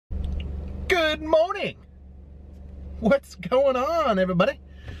Good morning. What's going on, everybody?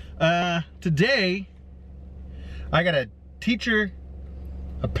 Today I got a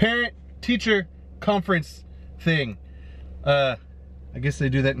parent-teacher conference thing. I guess they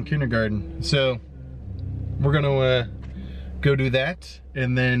do that in kindergarten. So we're gonna go do that.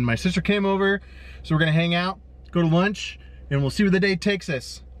 And then my sister came over, so we're gonna hang out, go to lunch, and we'll see where the day takes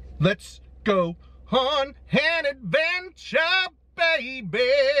us. Let's go on an adventure, baby,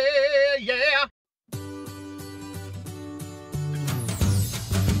 yeah.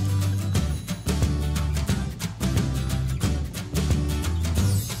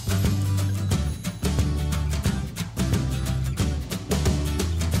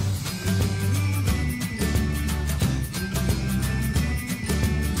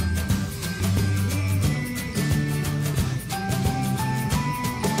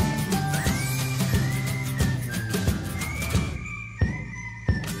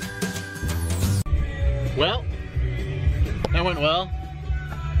 Well, that went well.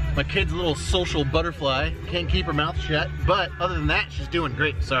 My kid's a little social butterfly. Can't keep her mouth shut, but other than that, she's doing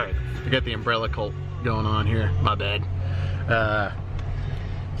great. Sorry, I got the umbrella cult going on here. My bad.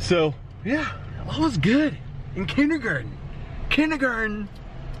 So, yeah, all was good in kindergarten. Kindergarten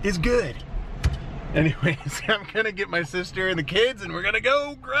is good. Anyways, I'm gonna get my sister and the kids, and we're gonna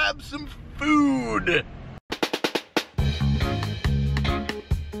go grab some food.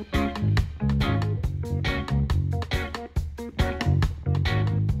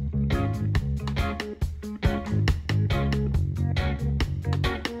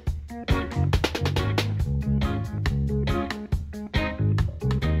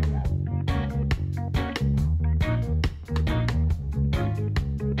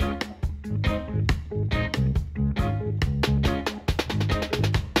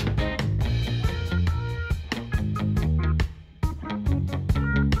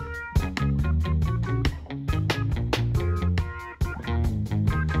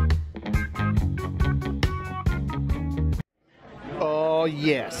 Oh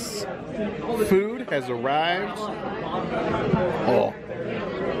yes, food has arrived. Oh,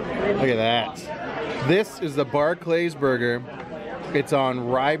 look at that. This is the Barclays burger. It's on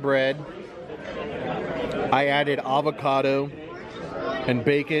rye bread. I added avocado and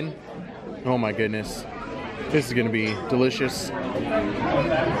bacon. Oh my goodness. This is gonna be delicious.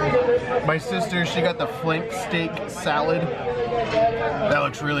 My sister, she got the flank steak salad. That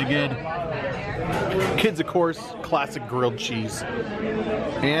looks really good. Kids, of course, classic grilled cheese.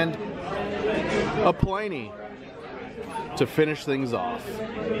 And a Pliny to finish things off.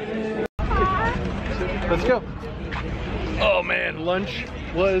 Let's go. Oh man, lunch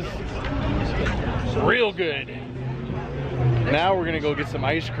was real good. Now we're gonna go get some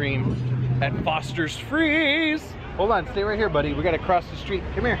ice cream at Foster's Freeze. Hold on, stay right here, buddy. We gotta cross the street.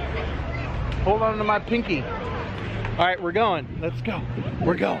 Come here. Hold on to my pinky. All right, we're going. Let's go.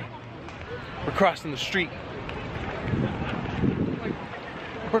 We're going. We're crossing the street.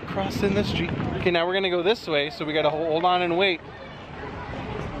 We're crossing the street. Okay, now we're gonna go this way, so we gotta hold on and wait.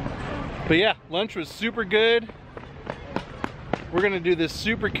 But yeah, lunch was super good. We're gonna do this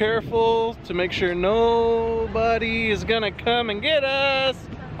super careful to make sure nobody is gonna come and get us.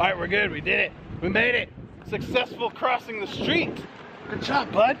 All right, we're good, we did it. We made it. Successful crossing the street. Good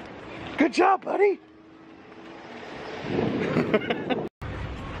job, bud. Good job, buddy.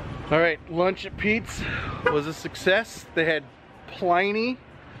 All right, lunch at Pete's was a success. They had Pliny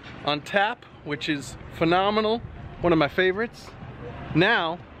on tap, which is phenomenal. One of my favorites.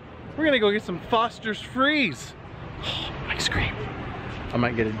 Now, we're gonna go get some Foster's Freeze. Oh, ice cream. I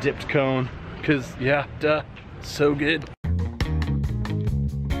might get a dipped cone, cause yeah, duh, so good.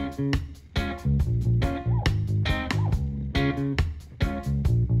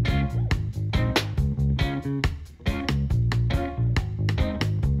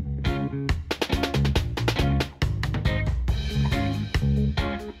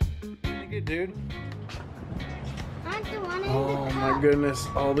 Dude. Oh my goodness,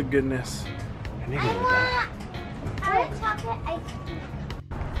 all the goodness. I want chocolate ice cream.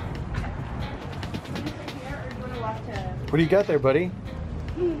 What do you got there, buddy?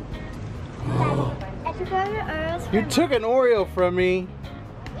 I took all your Oreos from You took an Oreo from me.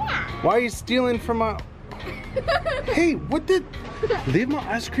 Yeah. Why are you stealing from my... Hey, what did... Leave my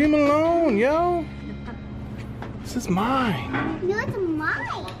ice cream alone, yo. This is mine. No, it's mine.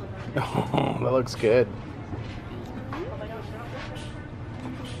 Oh, that looks good.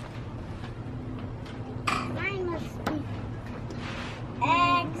 Mine must be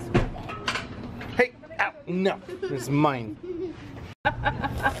extra good. Hey, ow, no, it's mine.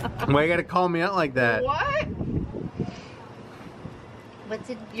 Why you gotta call me out like that? What? But What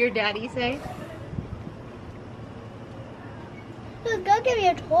did your daddy say? He was gonna give me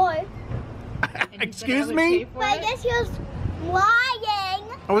a toy. Excuse me? But I guess he was lying.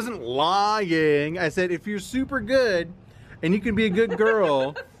 I wasn't lying. I said if you're super good and you can be a good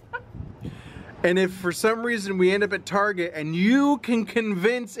girl, and if for some reason we end up at Target and you can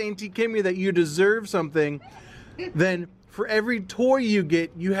convince Auntie Kimmy that you deserve something, then for every toy you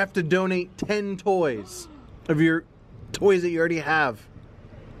get, you have to donate 10 toys of your toys that you already have.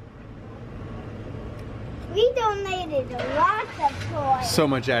 We donated a lot of toys. So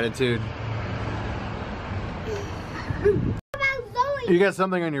much attitude. What about Zoe? You got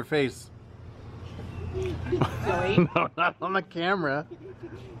something on your face. Zoe? No, not on the camera.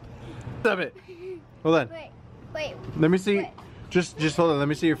 Stop it. Hold on. Wait. Let me see. Wait. Just hold on. Let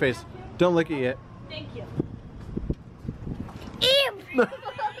me see your face. Don't lick it yet. Thank you. Ew.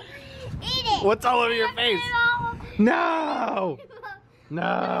 Eat it. What's all over your face? No. It's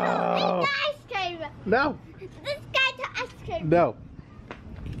No. ice cream. No. This guy's ice cream. No.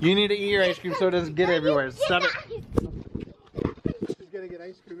 You need to eat your ice cream so it doesn't get everywhere. Get Stop it. the She's gonna get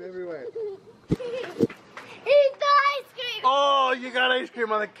ice cream everywhere. Eat the ice cream. Oh, you got ice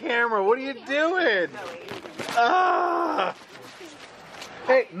cream on the camera. What are you doing? Ah.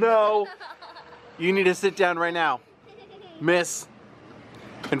 Hey, no. You need to sit down right now, miss,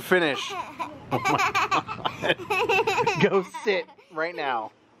 and finish. Oh my God. Go sit right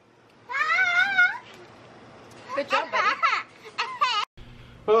now. Good job, buddy.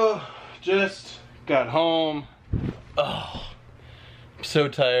 Oh, just got home. Oh, I'm so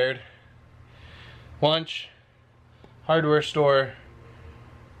tired. Lunch, hardware store,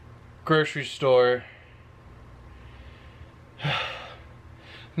 grocery store.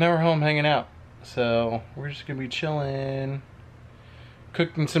 Now we're home hanging out. So we're just gonna be chilling,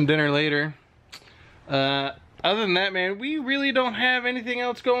 cooking some dinner later. Other than that, man, we really don't have anything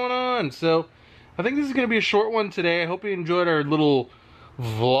else going on. So I think this is gonna be a short one today. I hope you enjoyed our little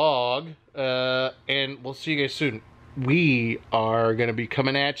vlog, and we'll see you guys soon. We are gonna be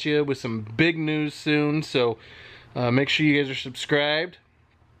coming at you with some big news soon, so make sure you guys are subscribed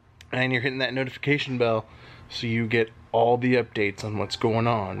and you're hitting that notification bell so you get all the updates on what's going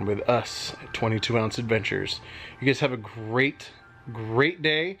on with us at 22 Ounce Adventures. You guys have a great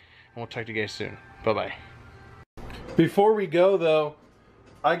day, and we'll talk to you guys soon. Bye-bye. Before we go, though,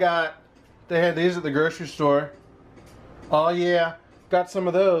 they had these at the grocery store. Oh yeah, got some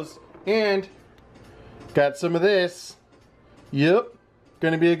of those, and got some of this. Yep,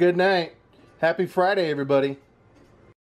 gonna be a good night. Happy Friday, everybody.